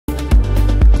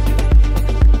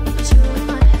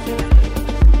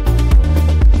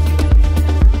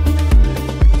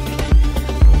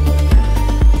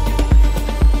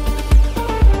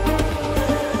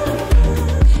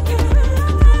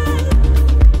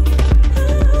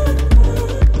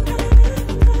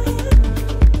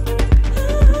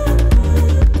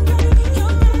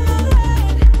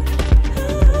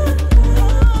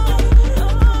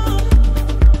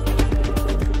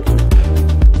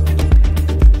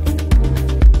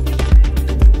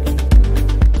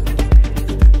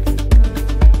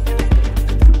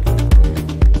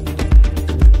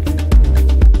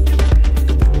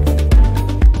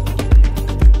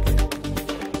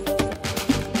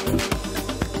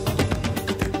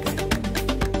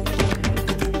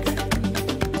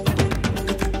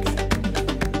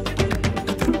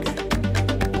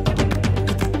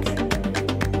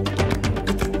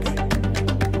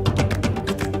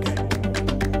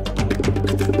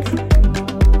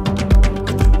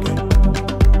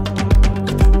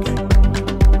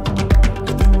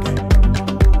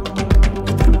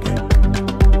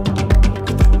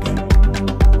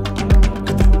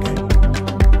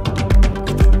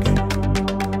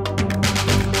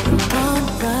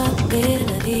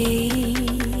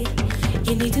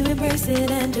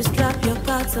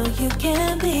so you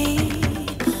can be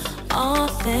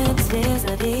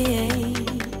authenticity.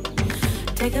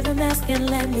 Take off your mask and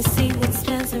let me see what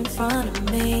stands in front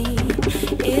of me.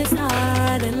 It's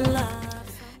hard in love.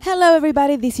 Hello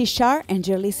everybody, this is Shar and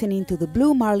you're listening to the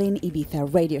Blue Marlin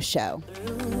Ibiza radio show.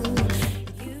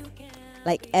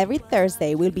 Like every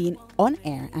Thursday, we'll be on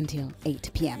air until 8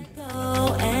 p.m.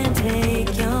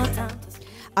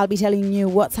 I'll be telling you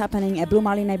what's happening at Blue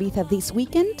Marlin Ibiza this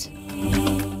weekend,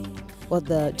 what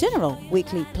the general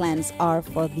weekly plans are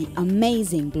for the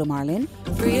amazing Blue Marlin.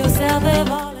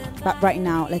 But right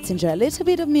now, let's enjoy a little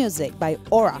bit of music by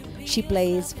AÜRA. She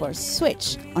plays for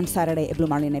Switch on Saturday at Blue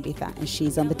Marlin Ibiza, and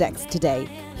she's on the decks today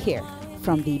here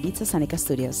from the IBIZA Sonica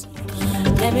Studios.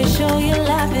 Let me show you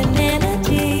life and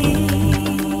energy.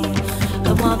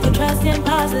 I want the trust and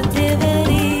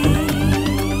positivity.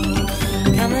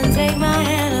 Come and take my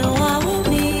hand and walk with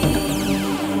me.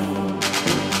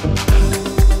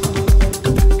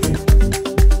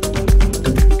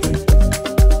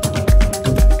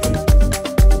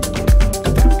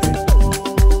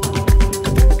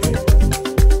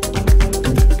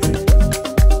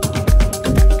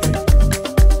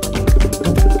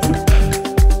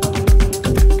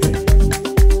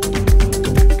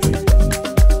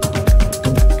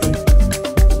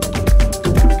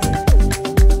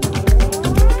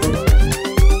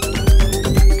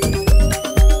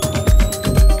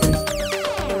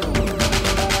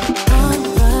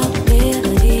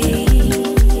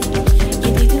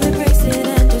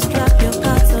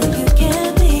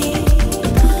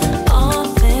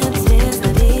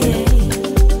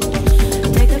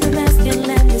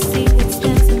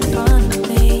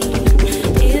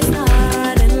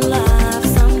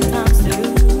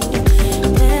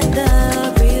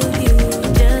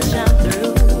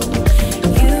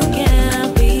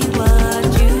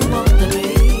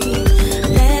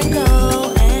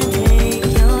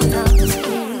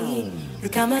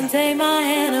 Come and take my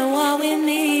hand and walk with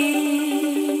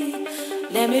me.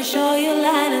 Let me show you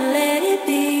light and let it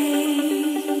be.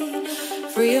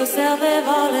 Free yourself of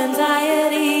all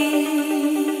anxiety.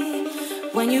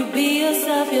 When you be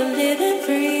yourself, you're living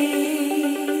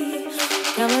free.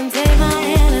 Come and take my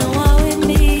hand and walk with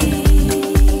me.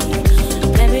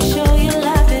 Let me show you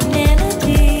life and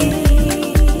energy.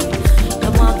 I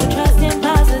want the trust and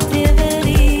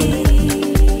positivity.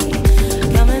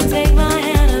 Come and take my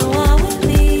hand.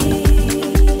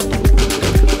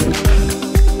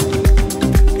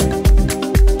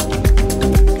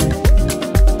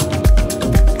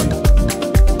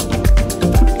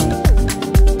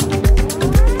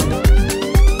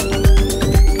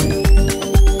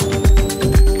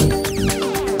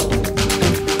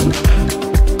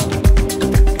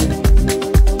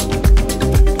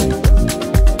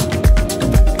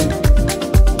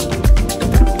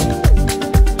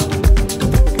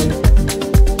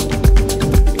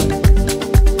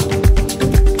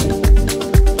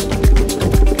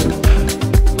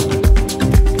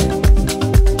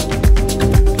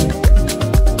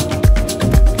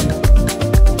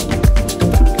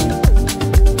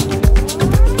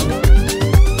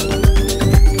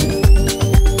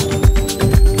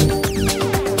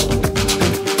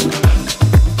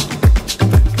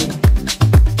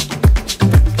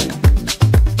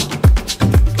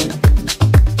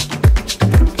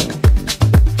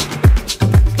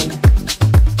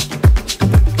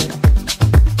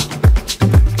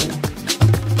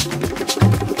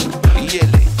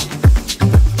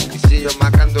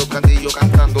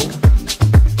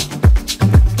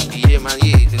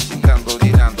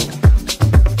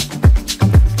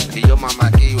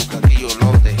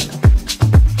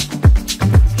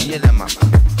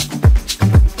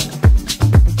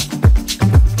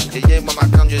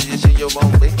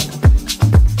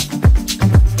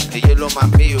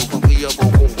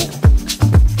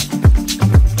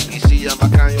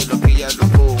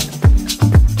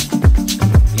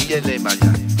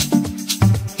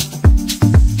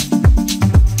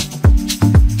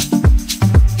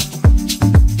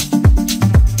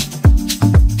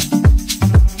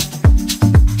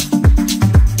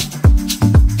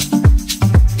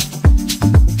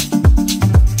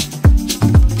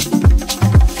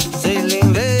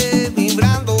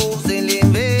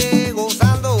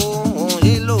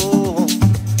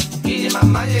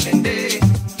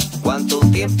 Cuánto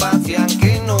tiempo hacían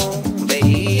que no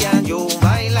veía yo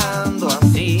bailando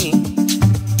así.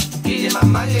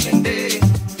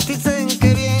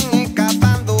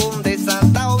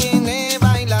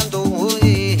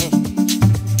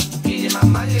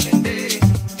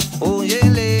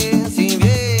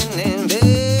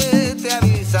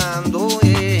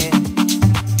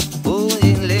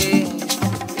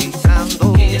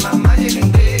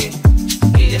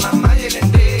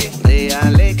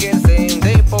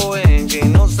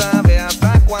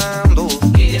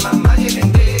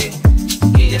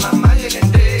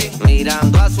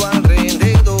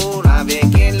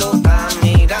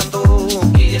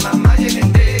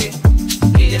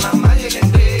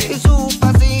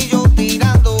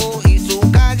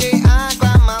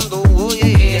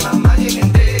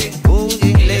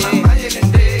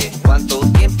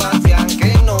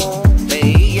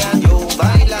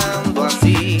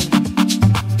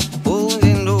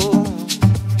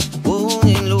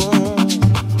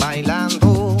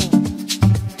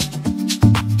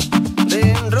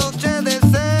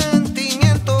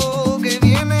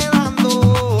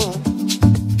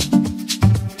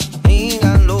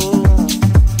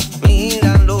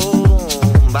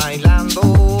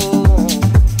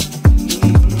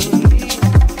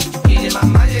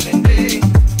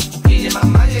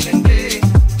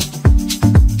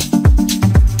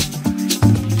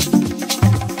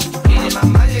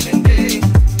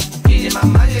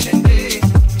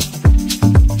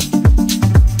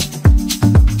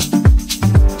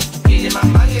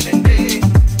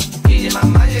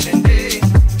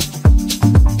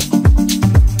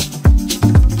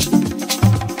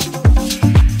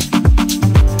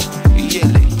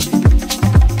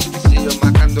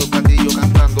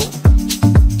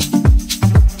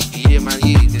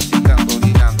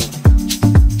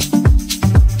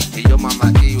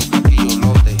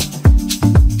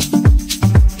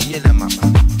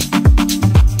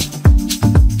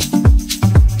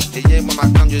 Ella es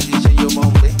mamá cambio, dice yo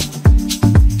hombre.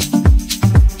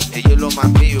 Ella es lo más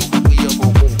mío, porque yo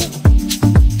pongo.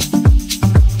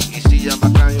 Y si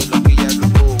llama cambio, lo que ella lo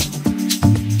pongo.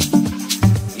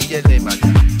 Y ella le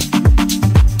vale.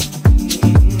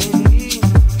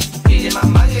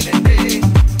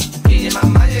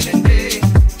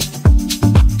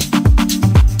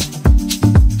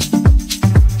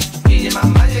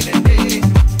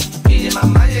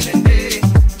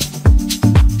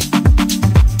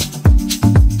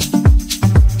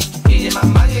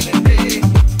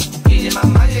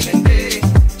 Mamá,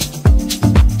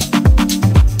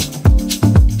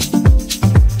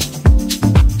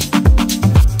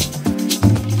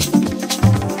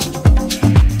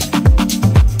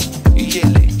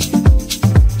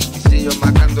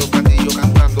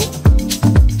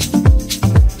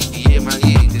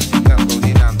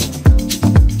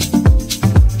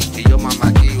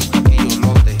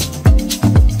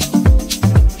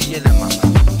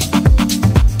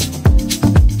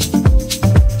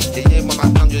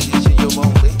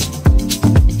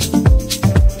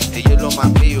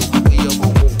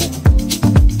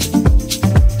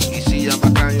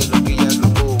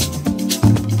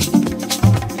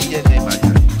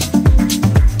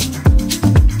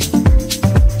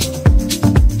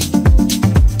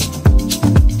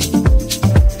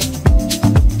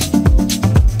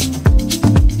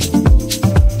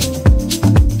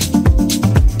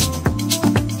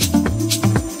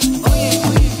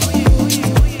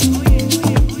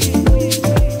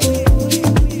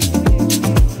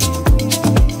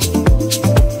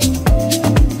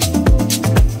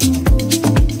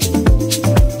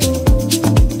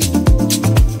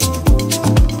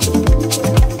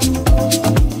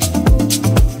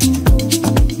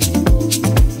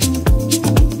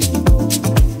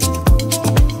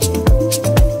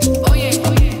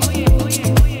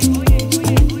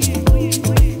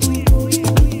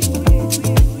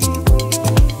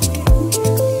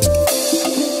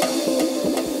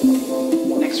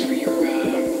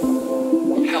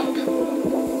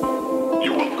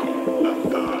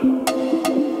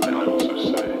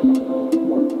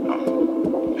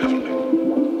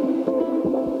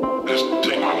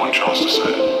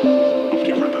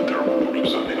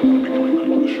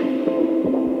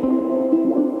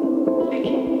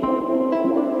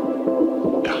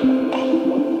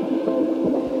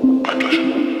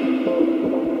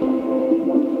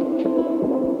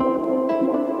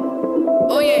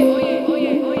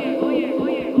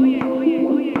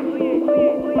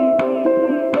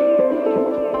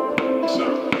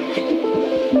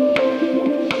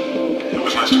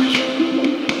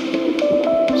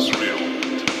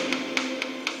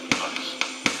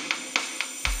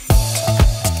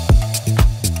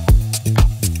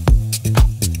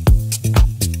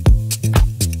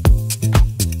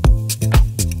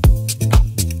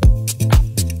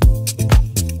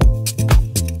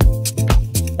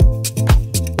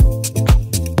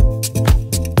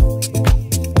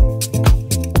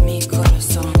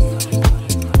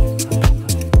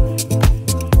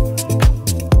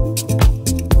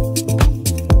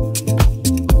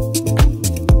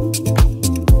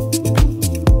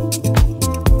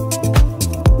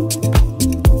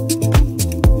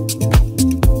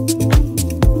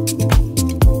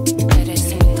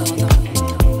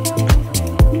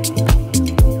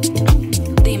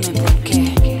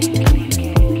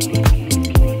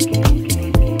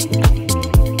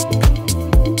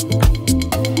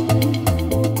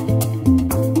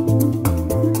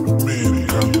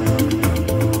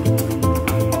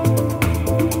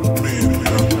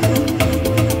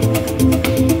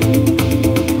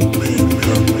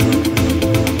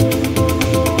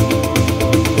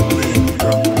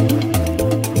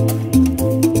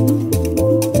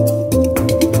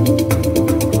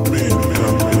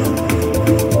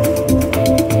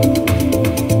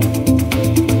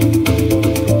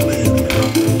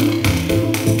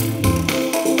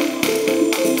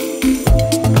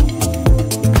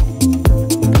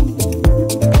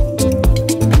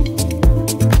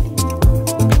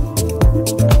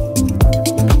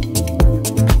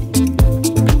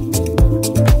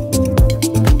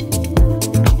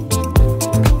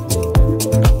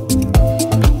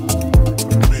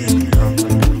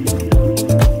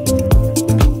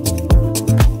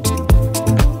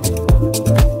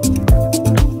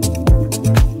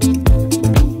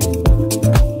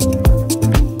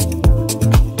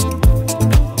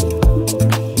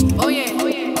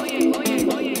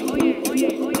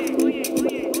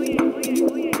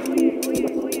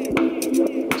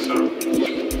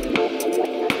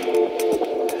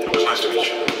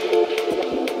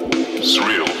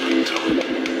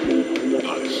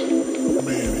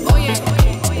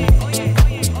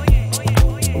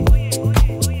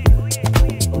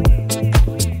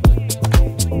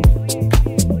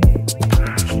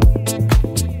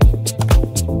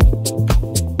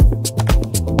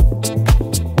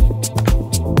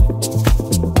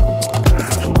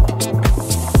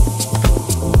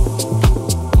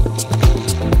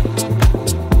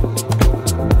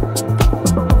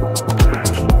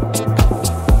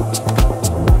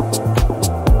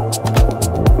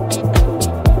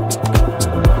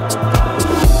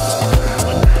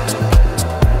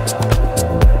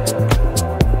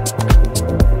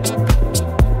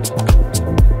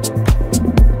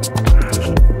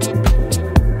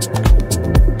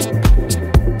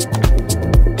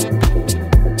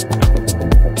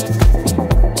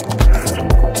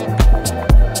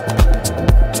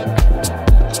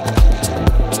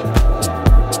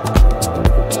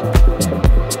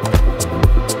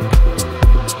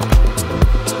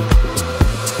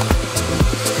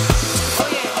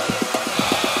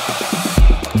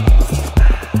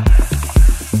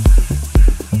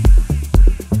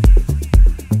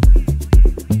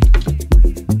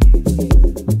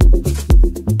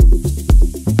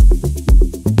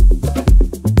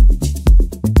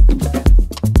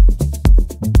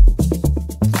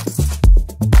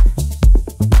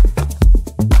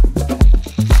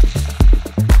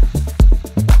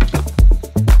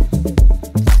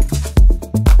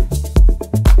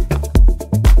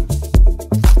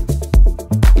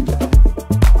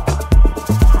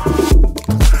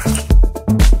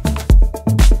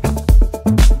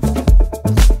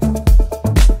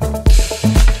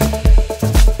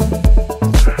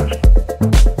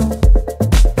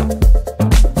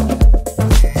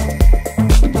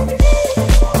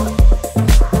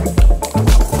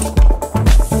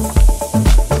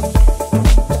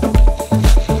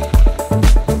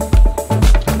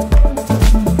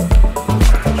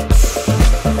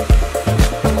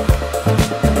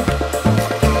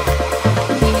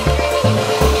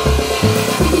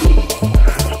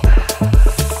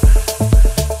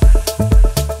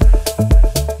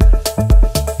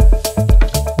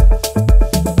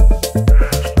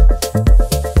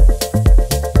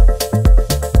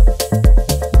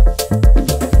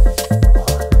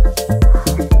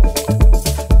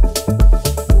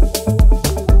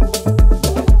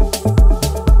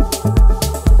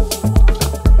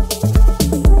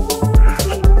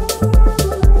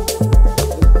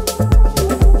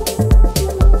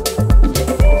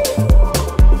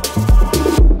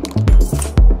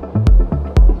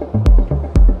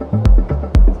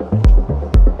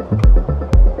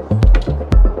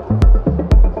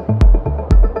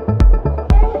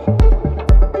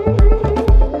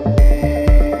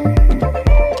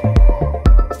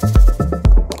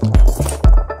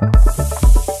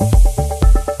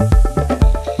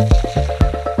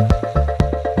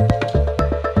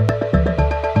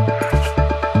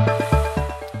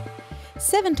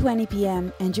 11:20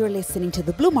 p.m. and you're listening to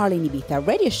the Blue Marlin Ibiza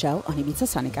radio show on Ibiza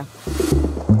Sonica.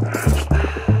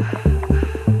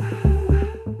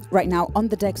 Right now on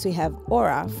the decks we have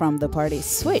AÜRA from the party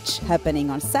Switch happening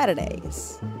on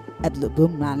Saturdays at Blue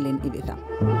Marlin Ibiza.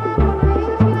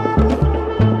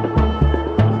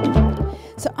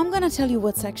 So I'm going to tell you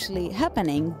what's actually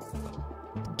happening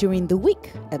during the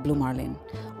week at Blue Marlin.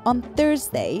 On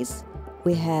Thursdays,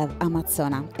 we have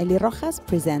Amazona. Eli Rojas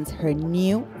presents her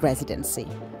new residency,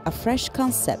 a fresh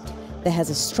concept that has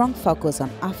a strong focus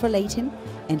on Afro-Latin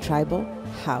and tribal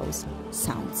house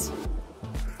sounds.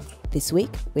 This week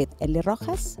with Eli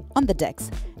Rojas, on the decks,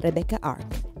 Rebecca Ark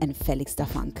and Felix da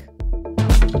Funk.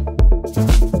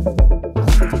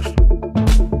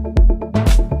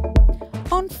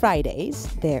 On Fridays,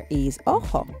 there is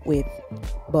Ojo with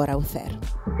Bora Ucer.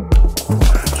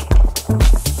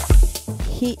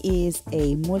 He is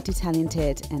a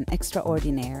multi-talented and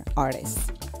extraordinary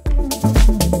artist.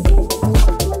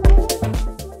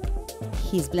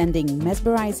 He's blending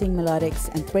mesmerizing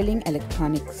melodics and thrilling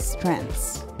electronic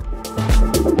strengths.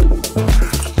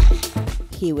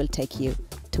 He will take you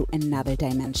to another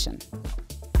dimension.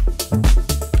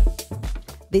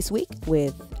 This week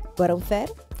with Bora Ucer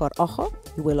for Ojo,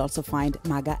 you will also find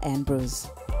Maga and Bruce.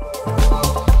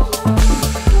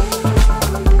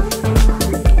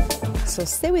 So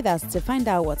stay with us to find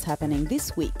out what's happening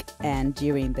this week and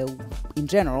in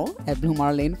general at Blue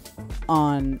Marlin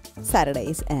on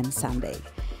Saturdays and Sunday.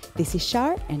 This is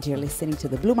Shar and you're listening to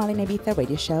the Blue Marlin Ibiza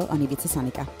radio show on Ibiza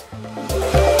Sonica.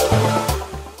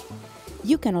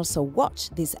 You can also watch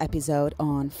this episode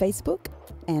on Facebook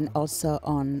and also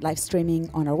on live streaming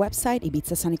on our website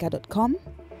ibizasonica.com,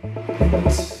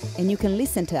 and you can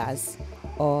listen to us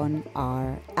on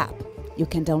our app. You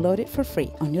can download it for free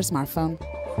on your smartphone,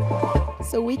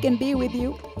 so we can be with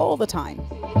you all the time.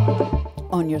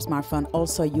 On your smartphone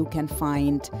also you can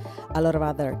find a lot of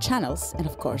other channels and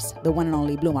of course the one and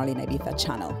only Blue Marlin Ibiza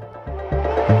channel.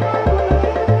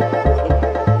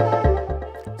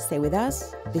 Stay with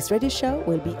us. This radio show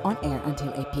will be on air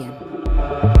until 8 p.m.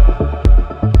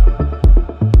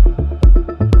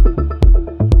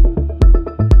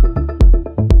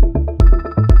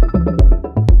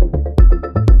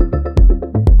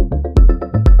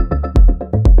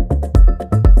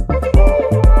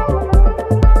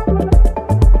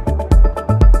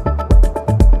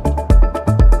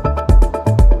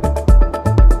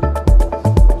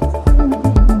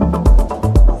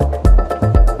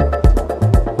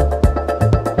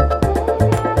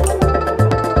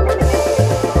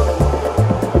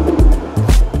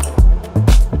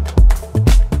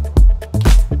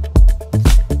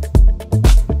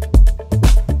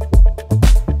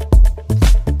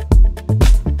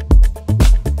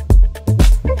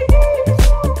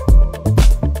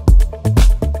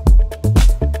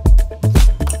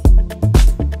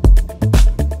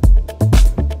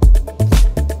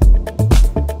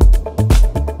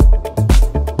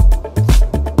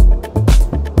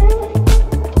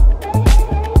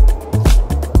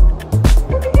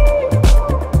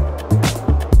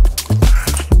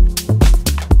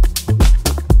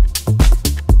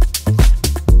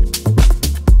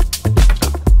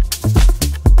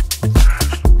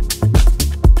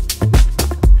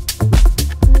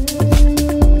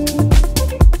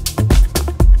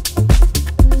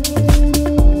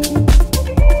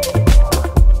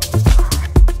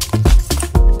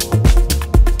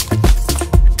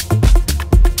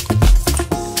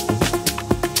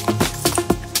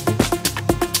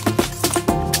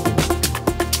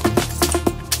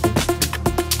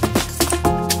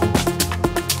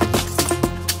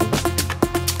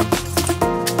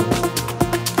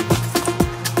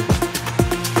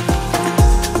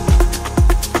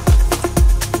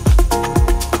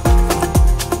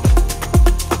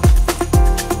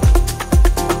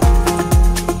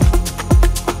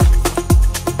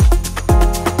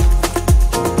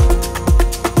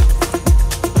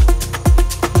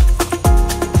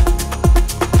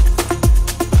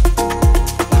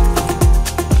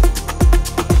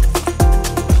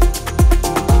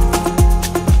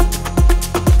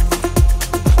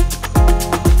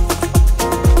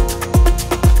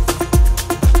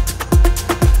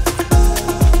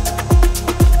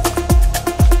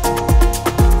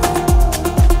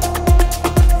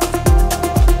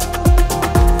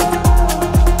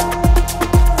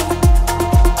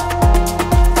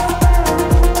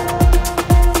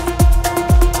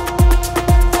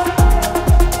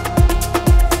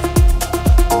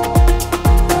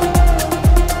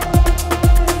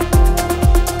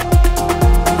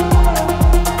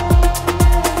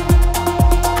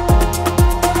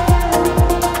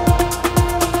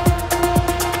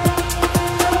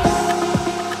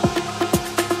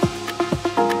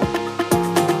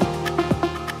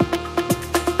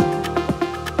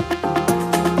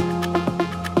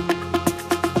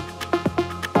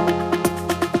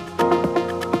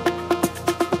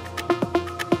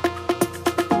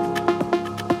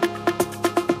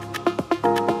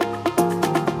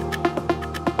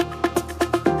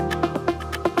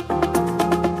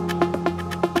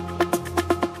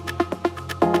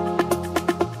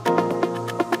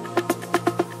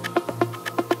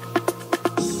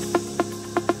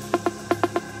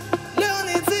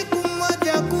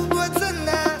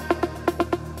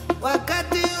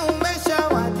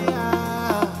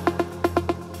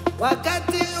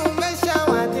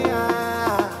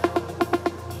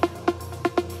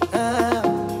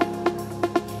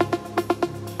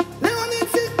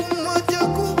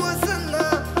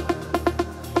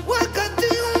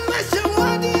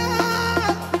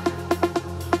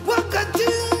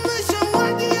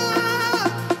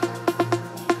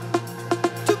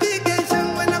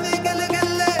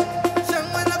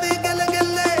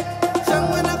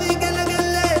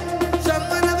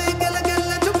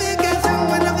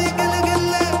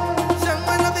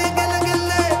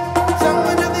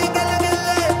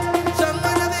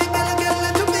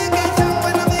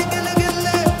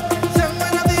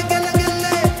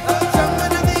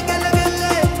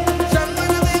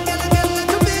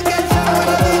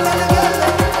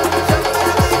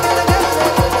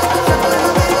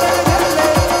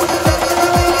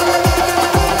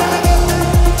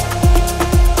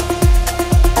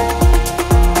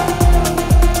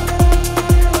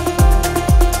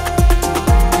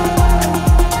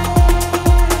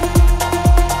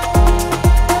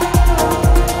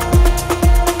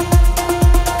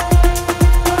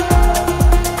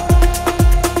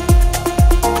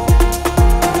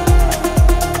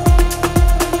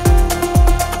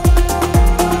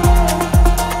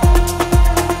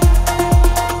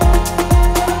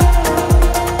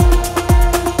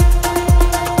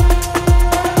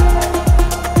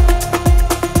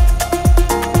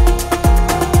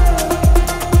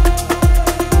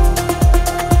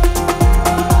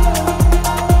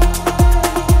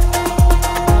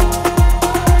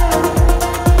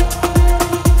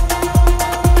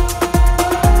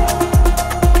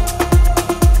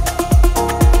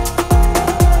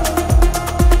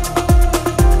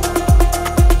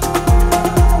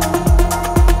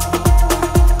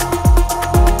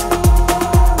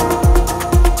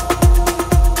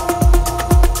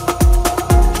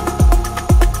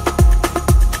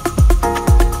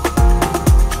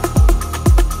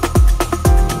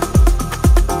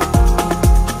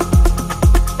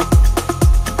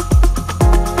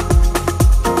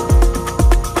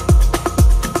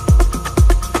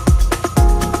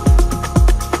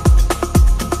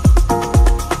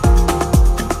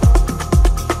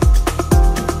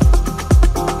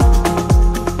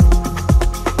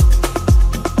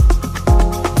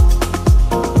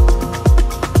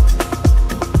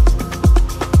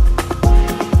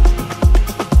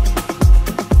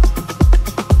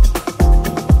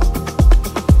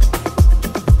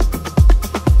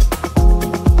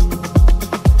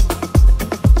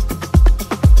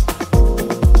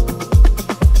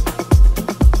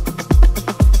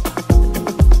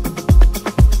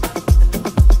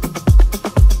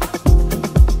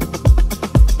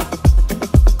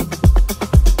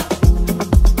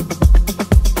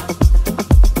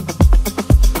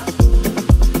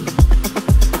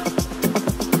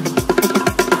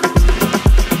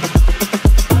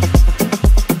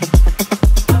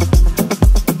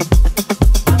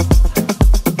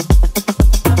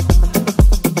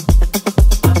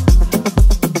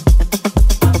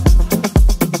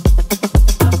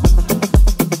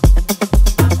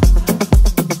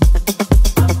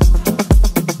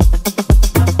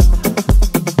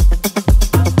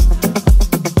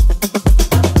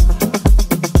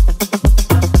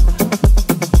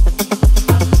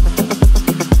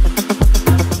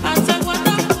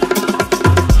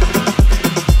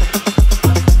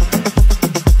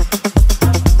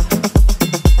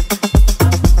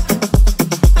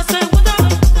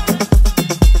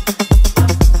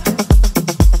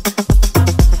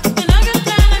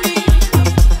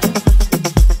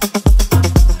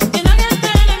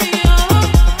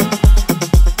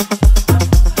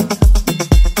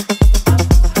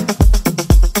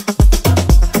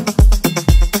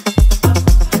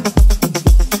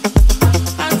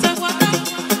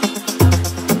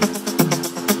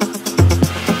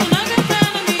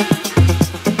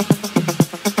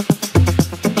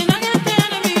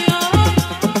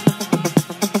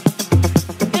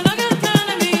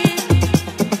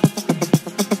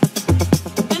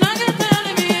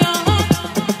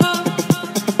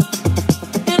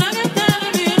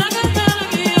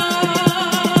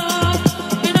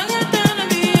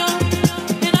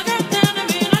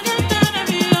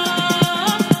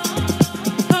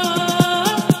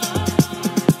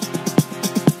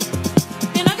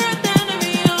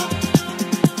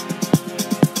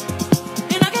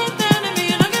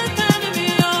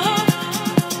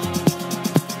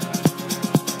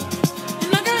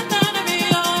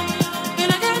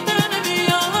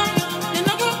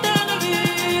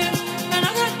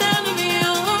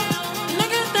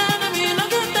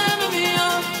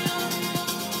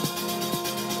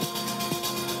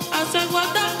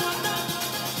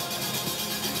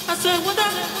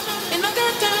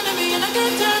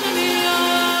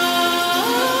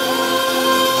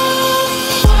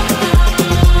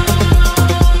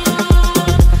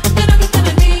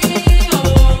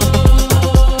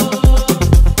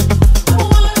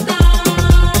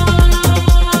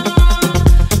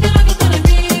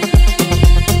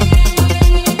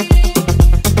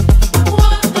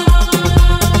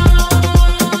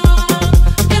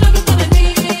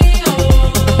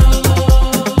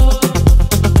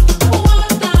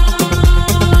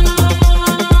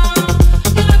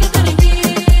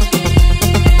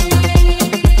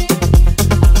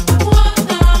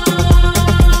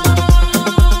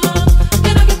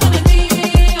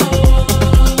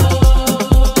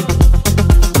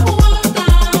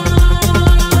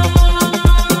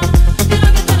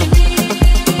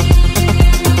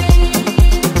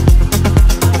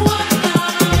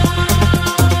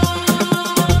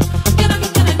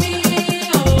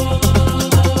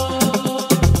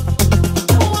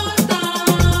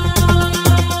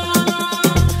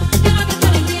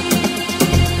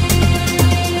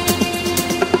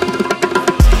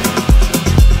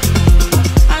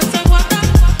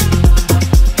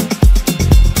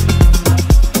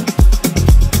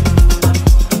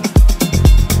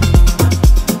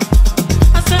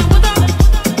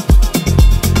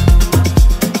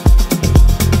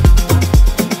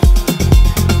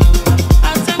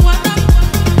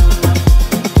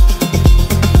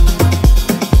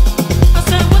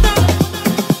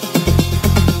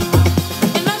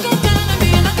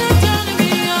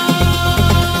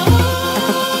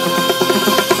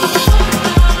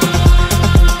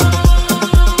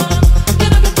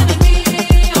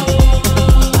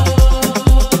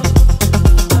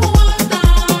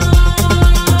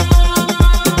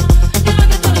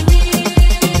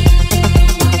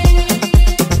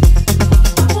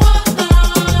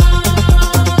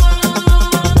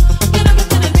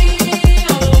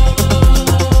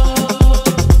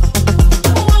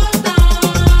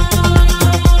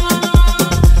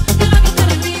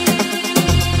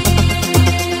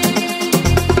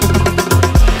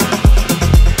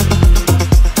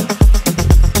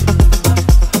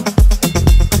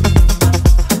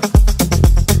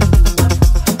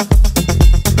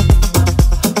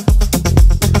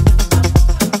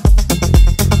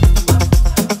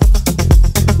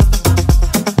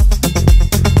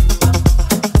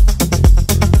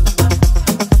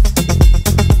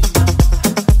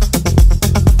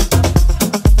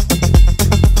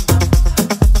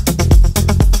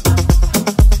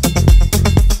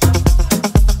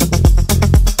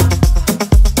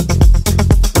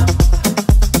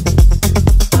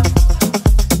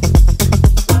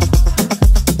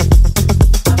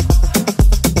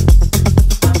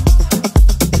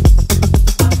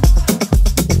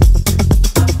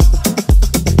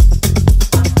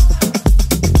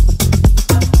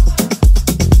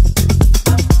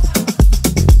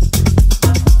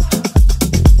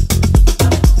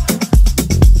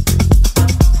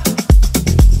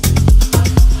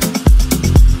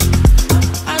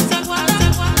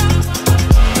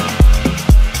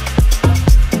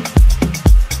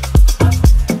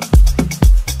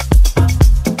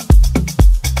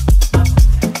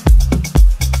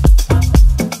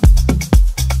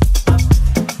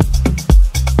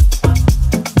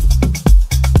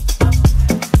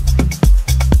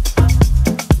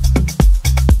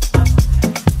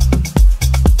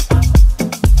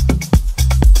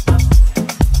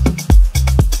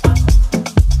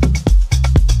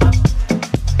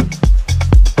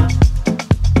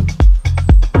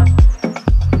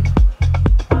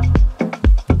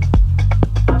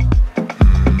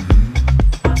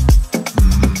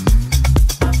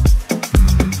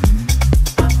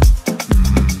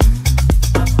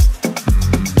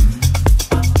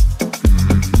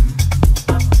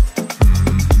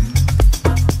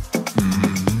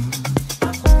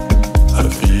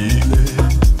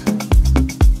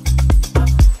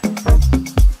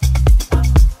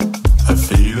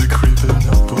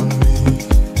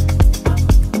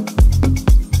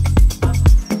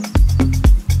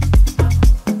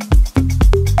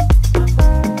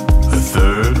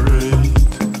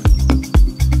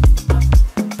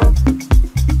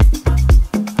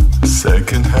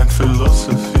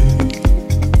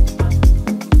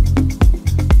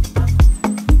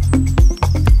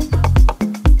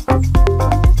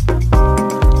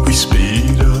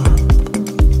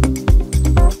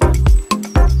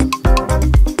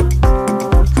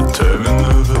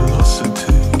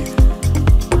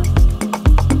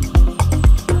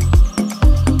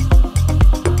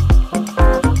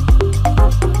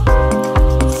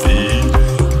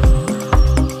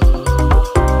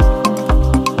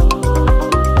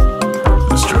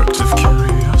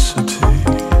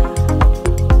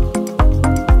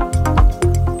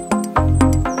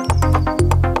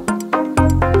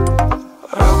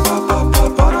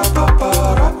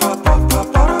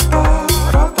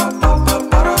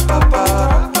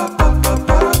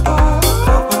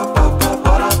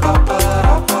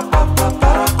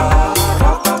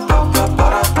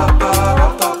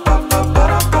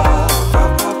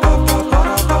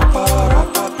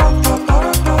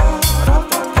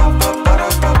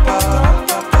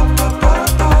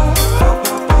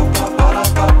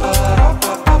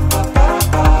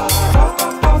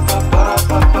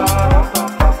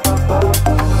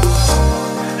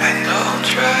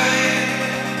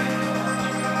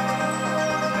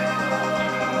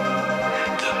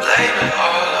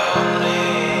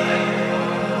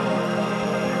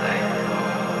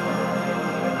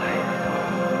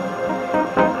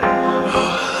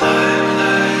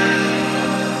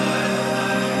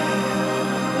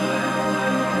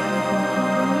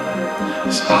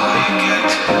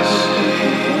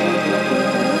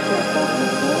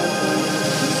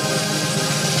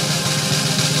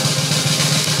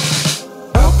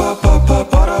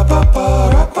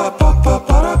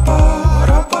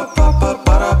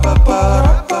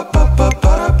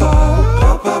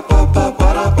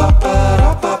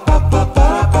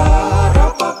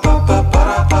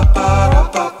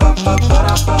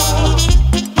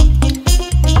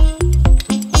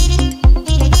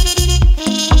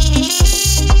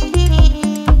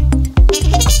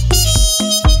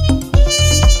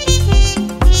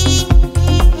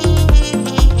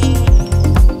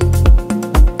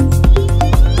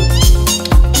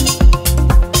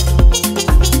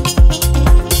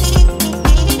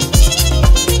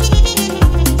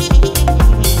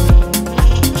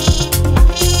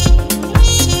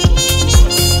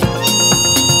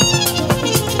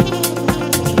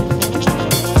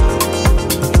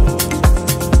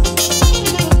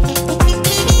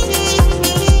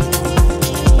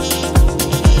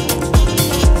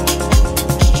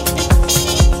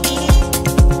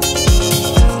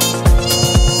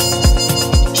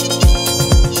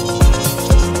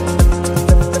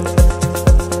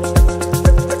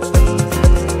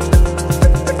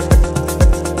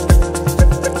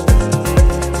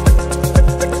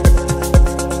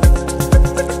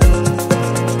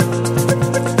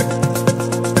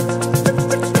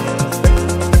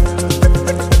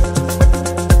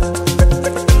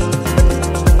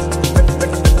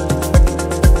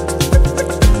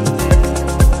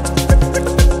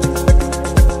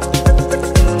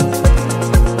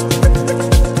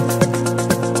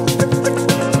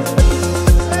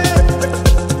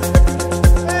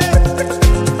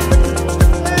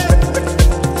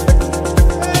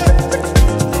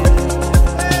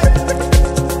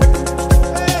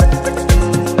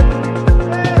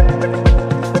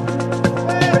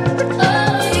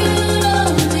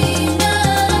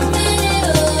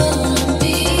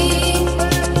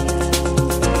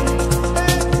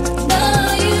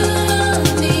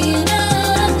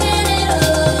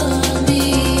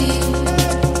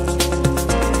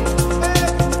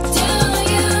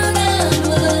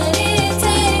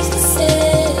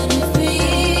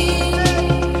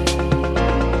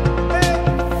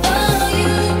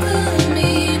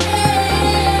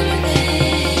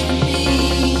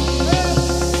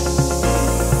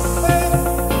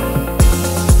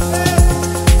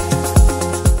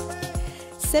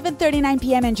 7:39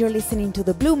 p.m. and you're listening to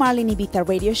the Blue Marlin Ibiza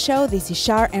radio show. This is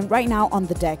Shar, and right now on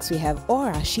the decks we have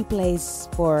AÜRA. She plays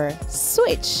for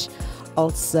Switch,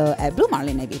 also at Blue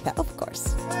Marlin Ibiza, of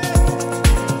course.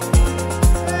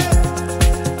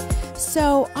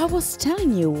 So I was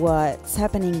telling you what's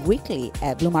happening weekly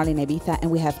at Blue Marlin Ibiza,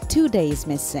 and we have 2 days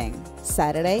missing,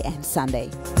 Saturday and Sunday.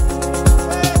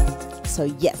 So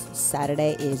yes,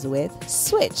 Saturday is with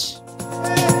Switch.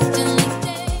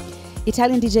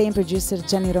 Italian DJ and producer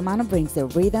Gianni Romano brings the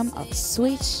rhythm of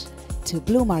Switch to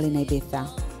Blue Marlin Ibiza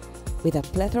with a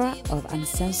plethora of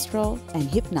ancestral and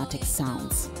hypnotic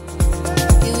sounds.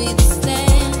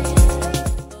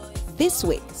 This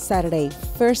week, Saturday,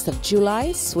 1st of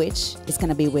July, Switch is going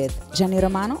to be with Gianni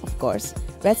Romano, of course,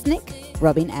 Resnick,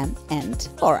 Robin M, and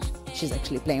AÜRA. She's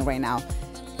actually playing right now,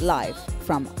 live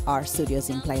from our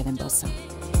studios in Playa Vendosa.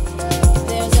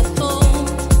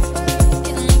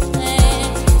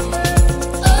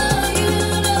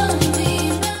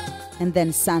 And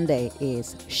then Sunday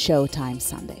is Showtime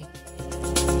Sunday.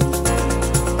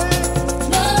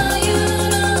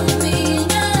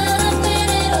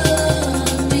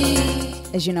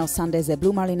 As you know, Sundays at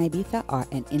Blue Marlin Ibiza are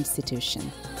an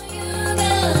institution.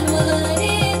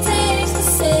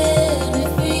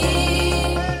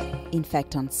 In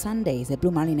fact, on Sundays at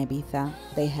Blue Marlin Ibiza,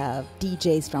 they have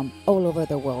DJs from all over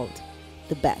the world.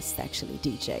 The best, actually,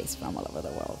 DJs from all over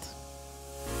the world.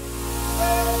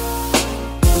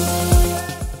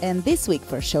 And this week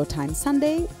for Showtime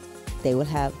Sunday, they will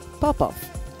have Popov,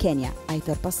 Kenya,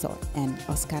 Aitor Pastor, and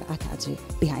Oscar Akaji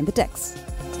behind the decks.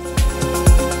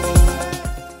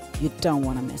 You don't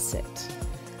want to miss it.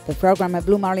 The program at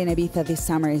Blue Marlin Ibiza this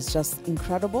summer is just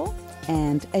incredible.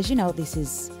 And as you know, this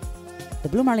is the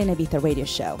Blue Marlin Ibiza radio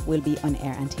show. Will be on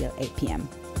air until 8 p.m.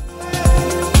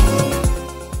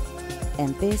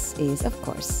 And this is, of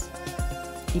course,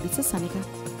 Ibiza Sonica.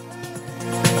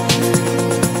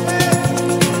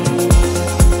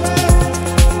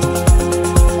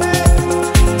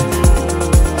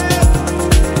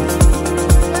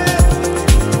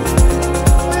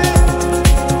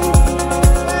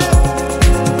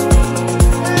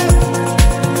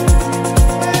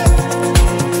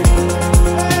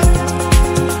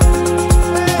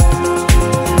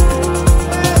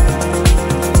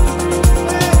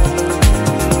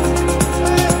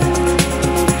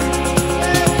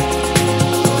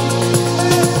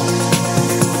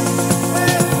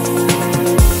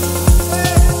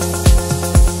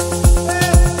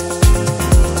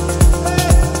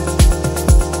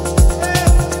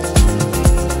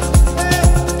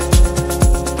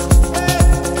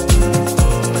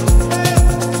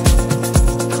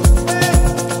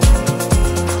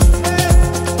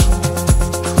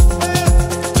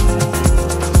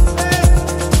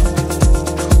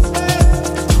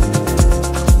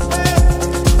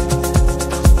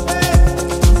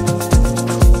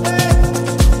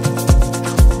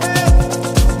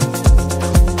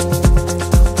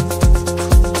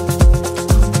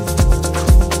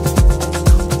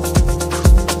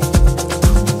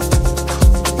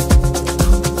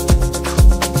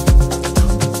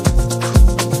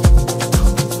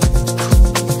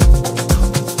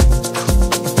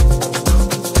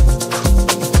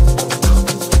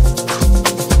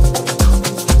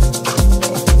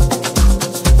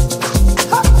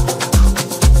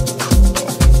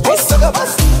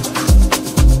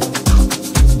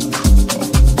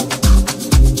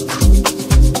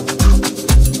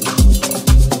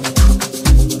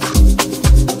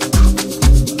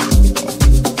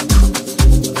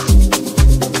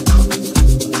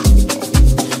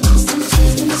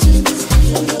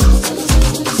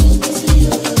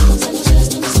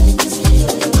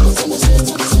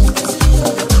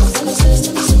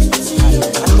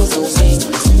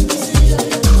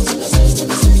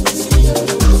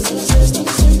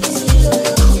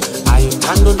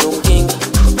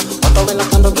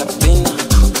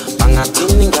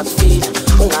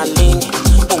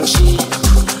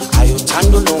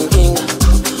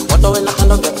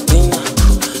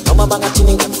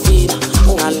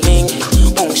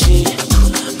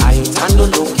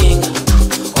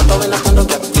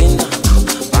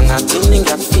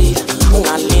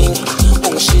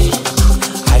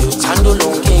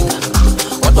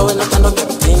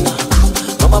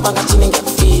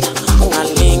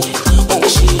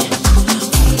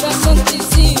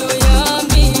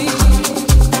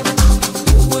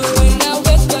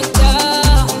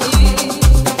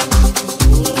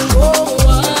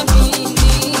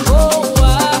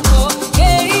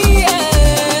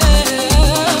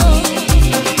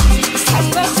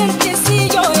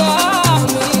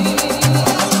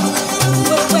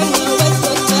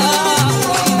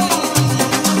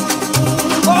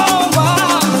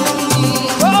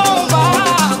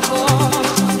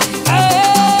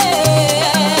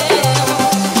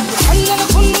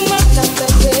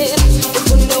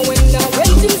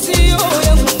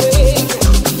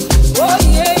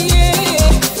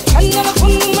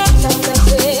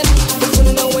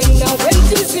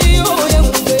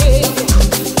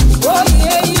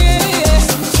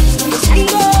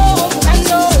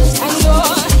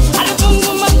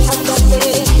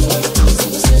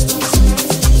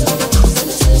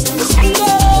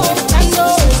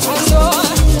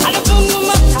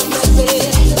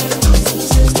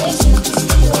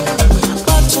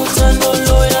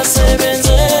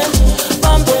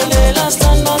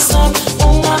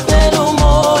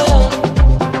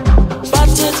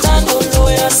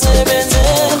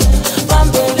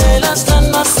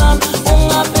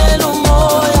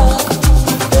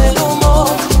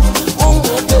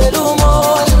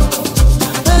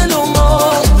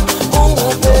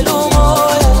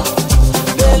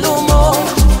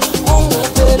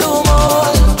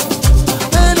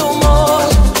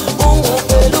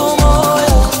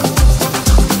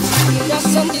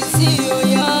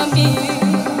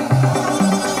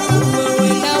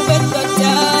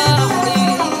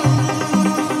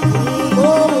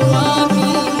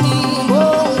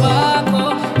 Wow.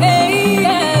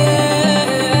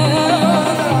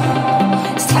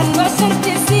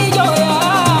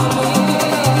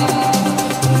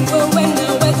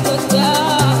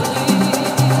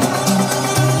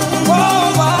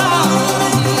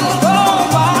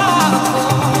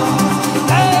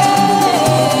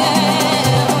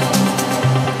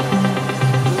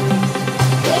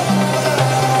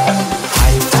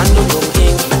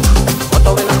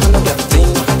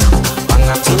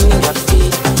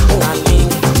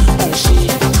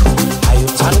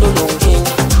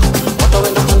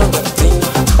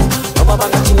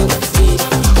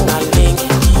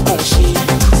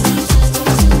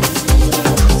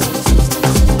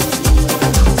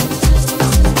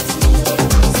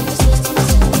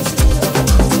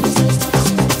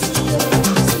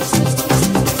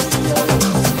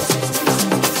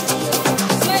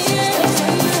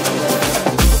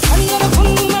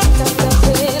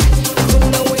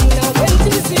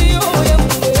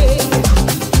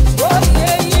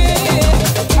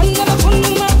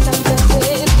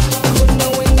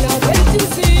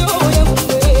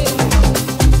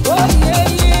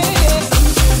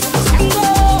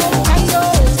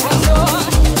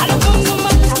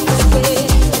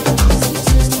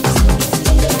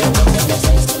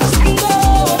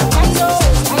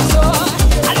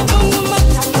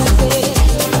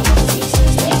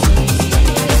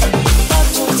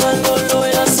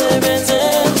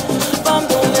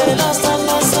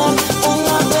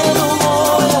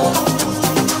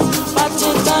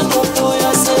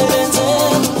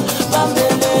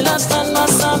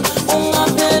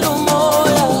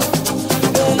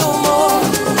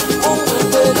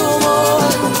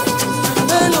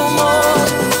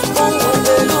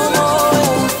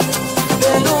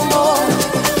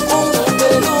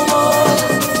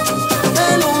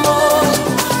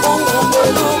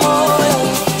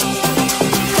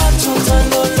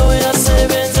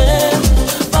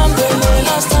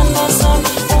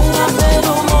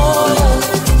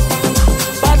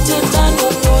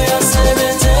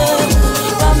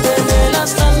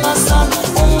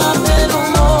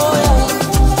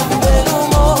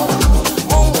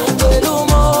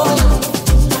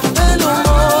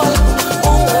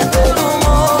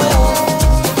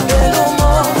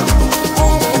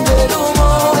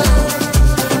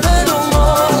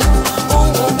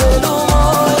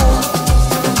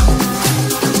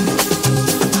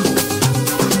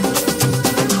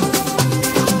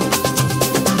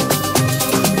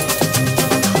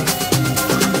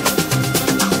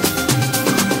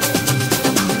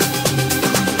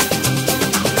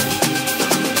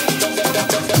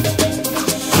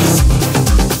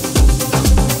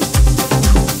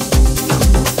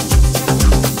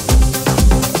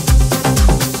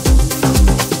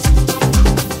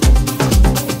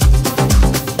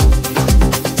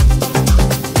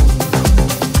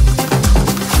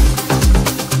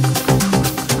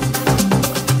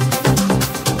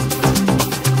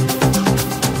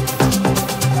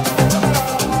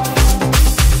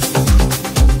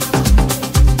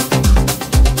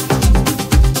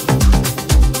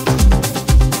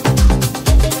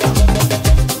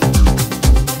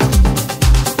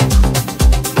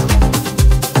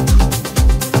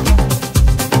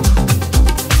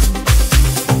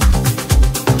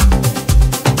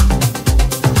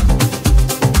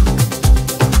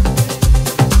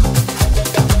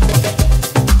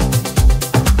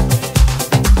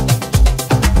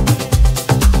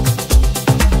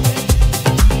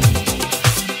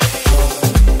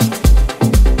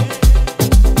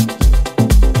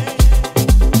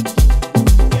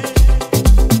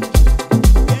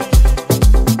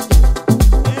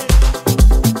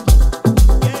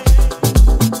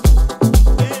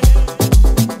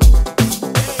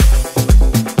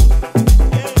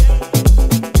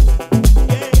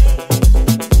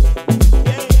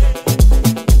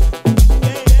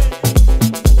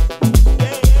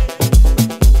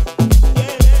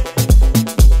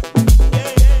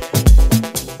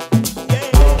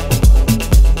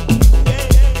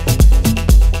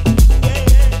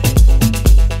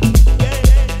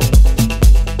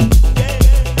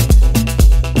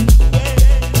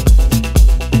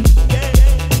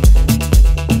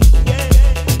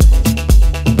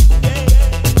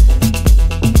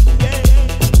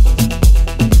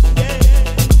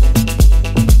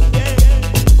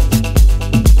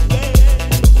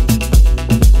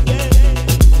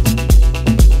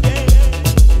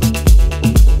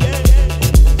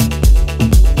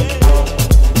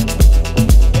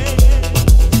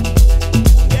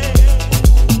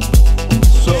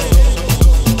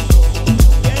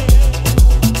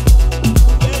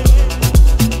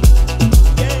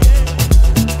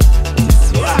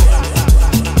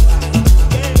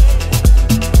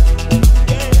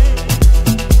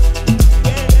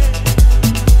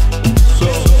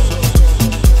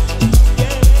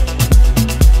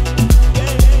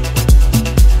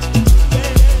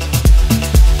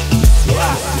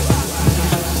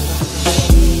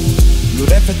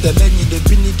 the lenny, the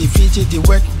binny, the feature, the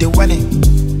work, the winning.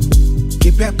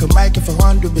 Keep up a mic if I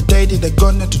want to be dated, the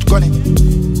gun to gun it.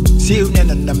 See you then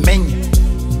on the menu.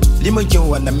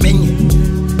 Limojo on the menu.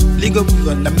 Ligo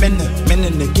on the men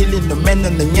and the killing the men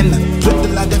and the yena. Put the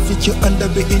ladder feature under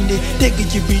the indie. Take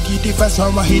it, you beat the fast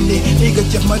on my hindi. Nigga,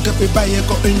 just make up a buy a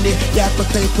go in there. Yeah, but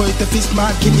they put the fish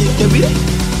mark in it. The way,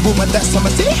 boom, that's some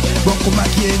say. Book my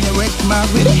key in the wreck my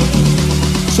way.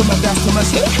 So my that's some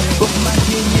say. Book my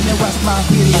key in the what's my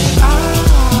way.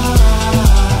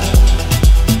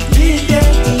 Need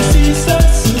to see so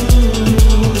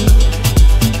soon.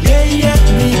 Yeah, yeah,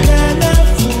 me can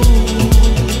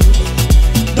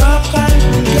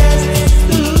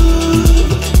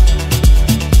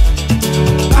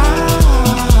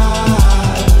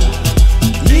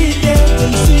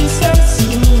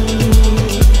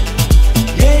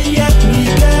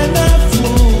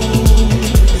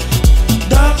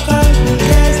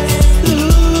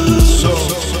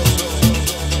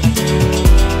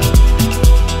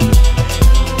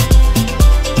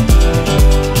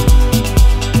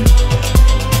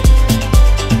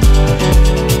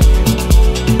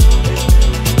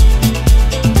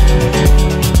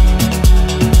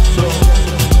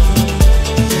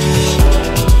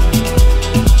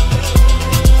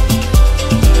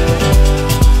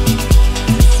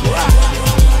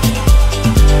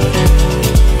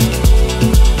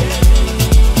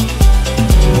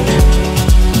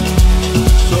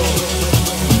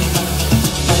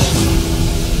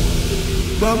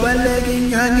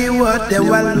te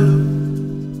wàllu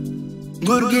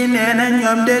nguur gi nee na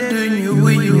ñoom de duñu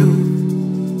wuyu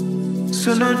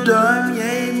sunu doom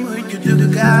yey mujj dugg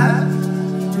gaal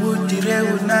wuti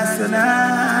réewu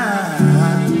national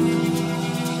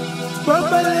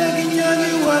booba léegi ñoo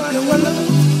ngi woote wàllu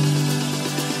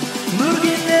nguur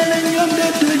gi nee na ñoom de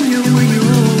duñu wuyu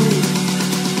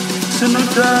sunu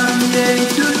doom yey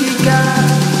dugg gaal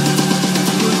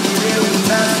wuti réewu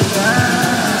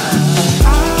national.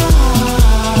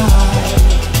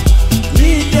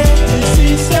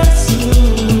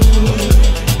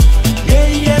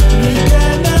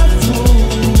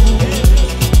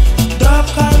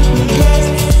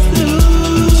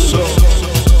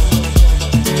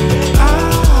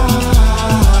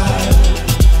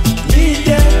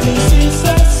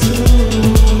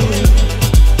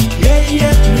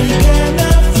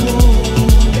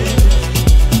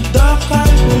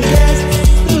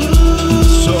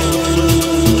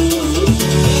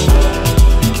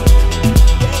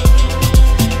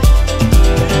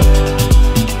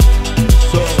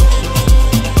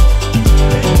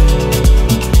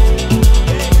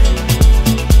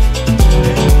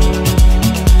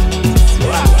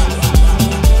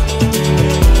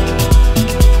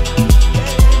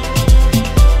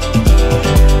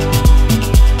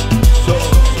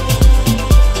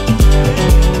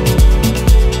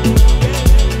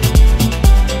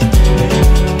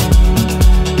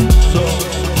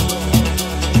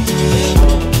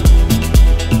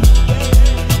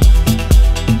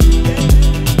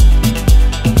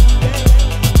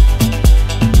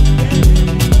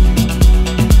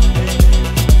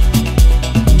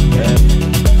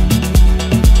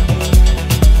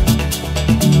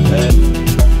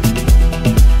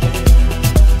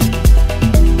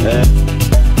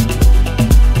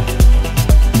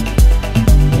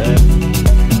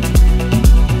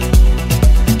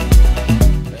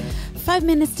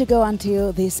 To go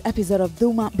until this episode of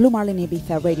Blue Marlin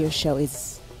Ibiza radio show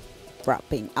is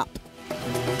wrapping up.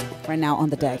 Right now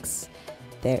on the decks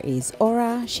there is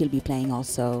AÜRA. She'll be playing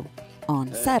also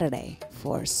on Saturday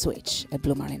for Switch at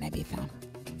Blue Marlin Ibiza.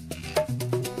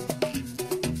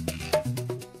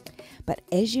 But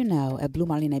as you know, at Blue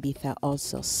Marlin Ibiza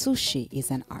also sushi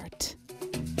is an art.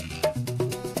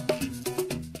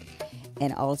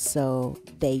 And also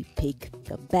they pick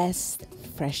the best,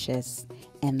 freshest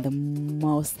and the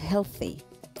most healthy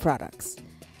products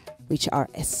which are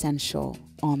essential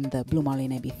on the Blue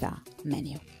Marlin Ibiza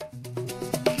menu.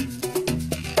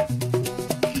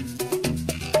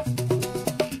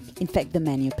 In fact, the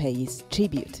menu pays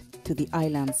tribute to the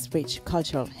island's rich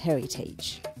cultural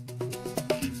heritage.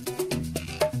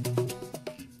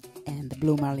 And the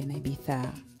Blue Marlin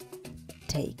Ibiza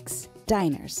takes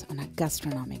diners on a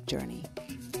gastronomic journey.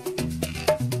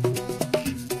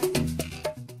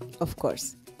 Of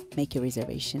course, make your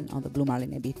reservation on the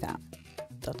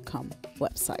bluemarlinibiza.com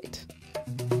website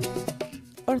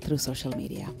or through social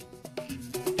media.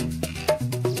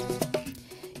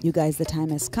 You guys, the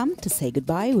time has come to say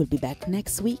goodbye. We'll be back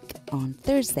next week on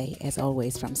Thursday, as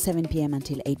always, from 7 p.m.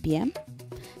 until 8 p.m.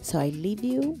 So I leave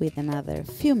you with another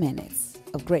few minutes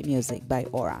of great music by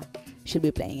AÜRA. She'll be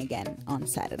playing again on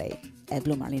Saturday. at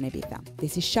Blue Marlin Ibiza.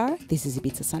 This is Shar, this is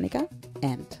Ibiza Sonica,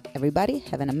 and everybody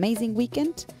have an amazing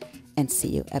weekend and see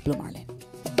you at Blue Marlin.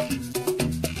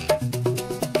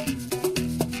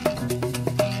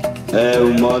 È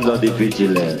un mondo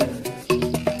difficile,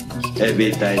 e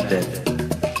vita in te.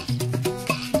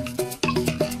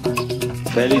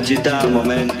 Felicità a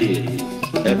momenti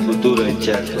e futuro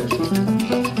incerto.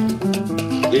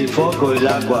 Il fuoco e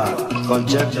l'acqua con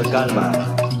certa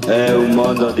calma. È un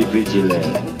mondo difficile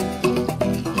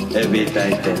e vita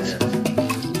intensa.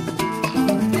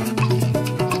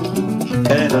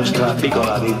 È nostra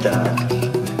piccola vita,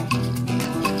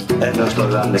 è il nostro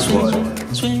grande cuore.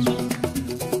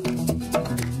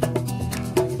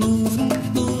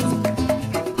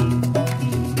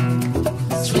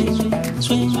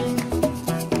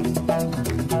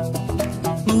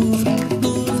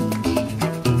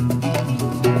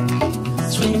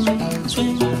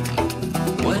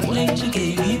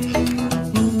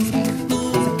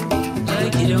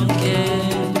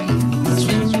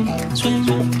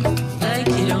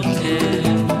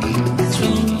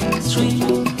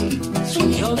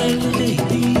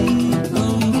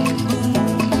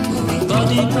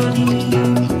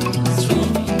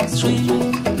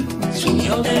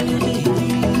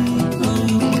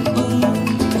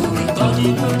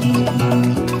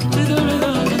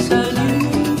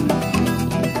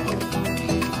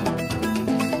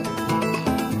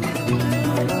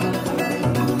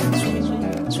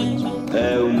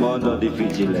 È un mondo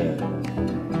difficile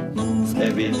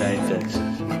e vita intensa.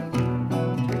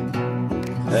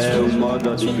 È un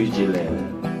mondo difficile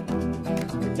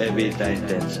e vita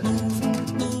intensa.